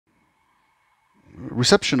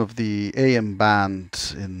reception of the AM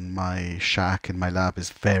band in my shack, in my lab, is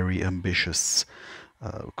very ambitious.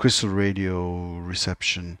 Crystal radio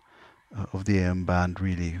reception of the AM band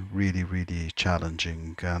really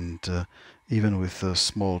challenging, and even with a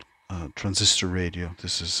small transistor radio,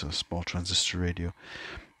 this is a small transistor radio,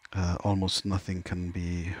 almost nothing can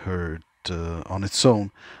be heard on its own.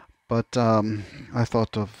 But I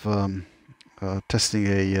thought of testing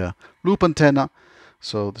a loop antenna.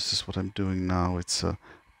 So this is what I'm doing now. It's a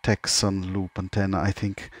Texan loop antenna. I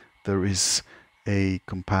think there is a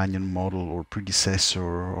companion model or predecessor,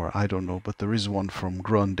 or I don't know, but there is one from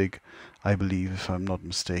Grundig, I believe, if I'm not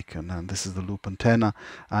mistaken. And this is the loop antenna,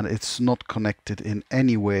 and it's not connected in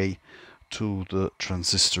any way to the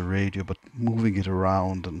transistor radio, but moving it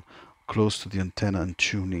around and close to the antenna and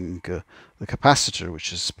tuning the capacitor,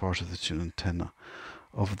 which is part of the tune antenna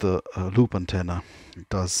of the loop antenna,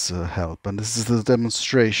 does help. And this is the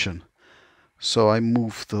demonstration. So I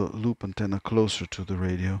move the loop antenna closer to the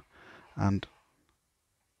radio, and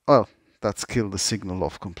well, that's killed the signal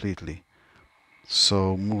off completely.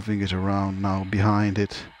 So moving it around now behind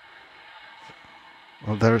it,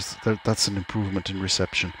 well, that's an improvement in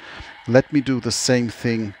reception. Let me do the same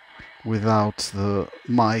thing without the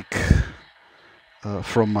mic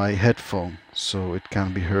from my headphone, so it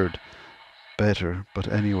can be heard better.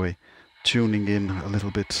 But anyway, tuning in a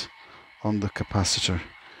little bit on the capacitor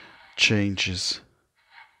changes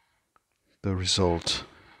the result.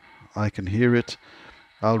 I can hear it.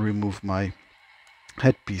 I'll remove my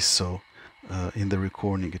headpiece, so in the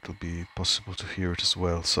recording it will be possible to hear it as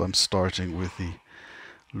well. So I'm starting with the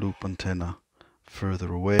loop antenna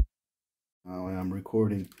further away. Now I am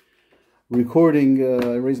recording. I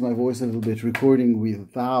raise my voice a little bit, recording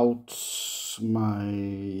without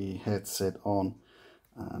my headset on,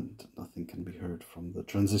 and nothing can be heard from the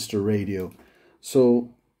transistor radio.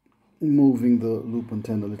 So moving the loop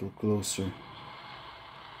antenna a little closer,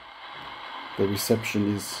 the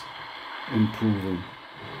reception is improving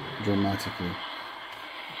dramatically.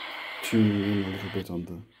 Tuning in a little bit on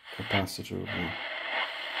the capacitor of the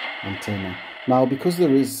antenna. Now, because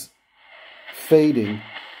there is fading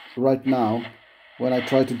right now, when I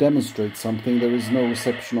try to demonstrate something, there is no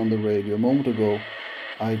reception on the radio. A moment ago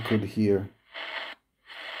I could hear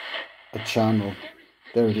a channel.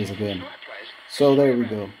 There it is again. So there we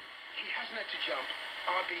go.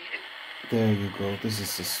 There you go. This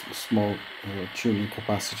is a small tuning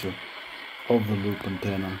capacitor of the loop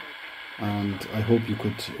antenna, and I hope you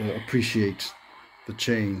could appreciate the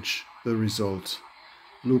change, the result.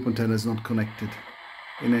 Loop antenna is not connected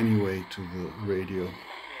in any way to the radio.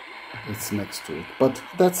 It's next to it, but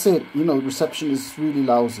that's it. You know, reception is really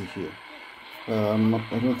lousy here. I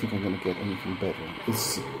don't think I'm going to get anything better.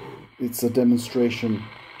 It's a demonstration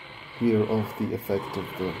here of the effect of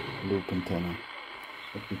the loop antenna.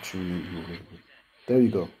 Let me tune in here a little bit. There you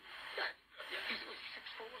go.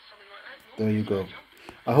 There you go.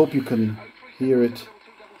 I hope you can hear it.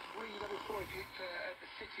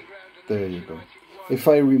 There you go. If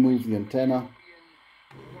I remove the antenna,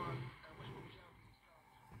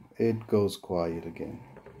 it goes quiet again.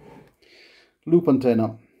 Loop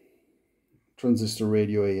antenna, transistor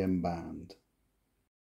radio AM band.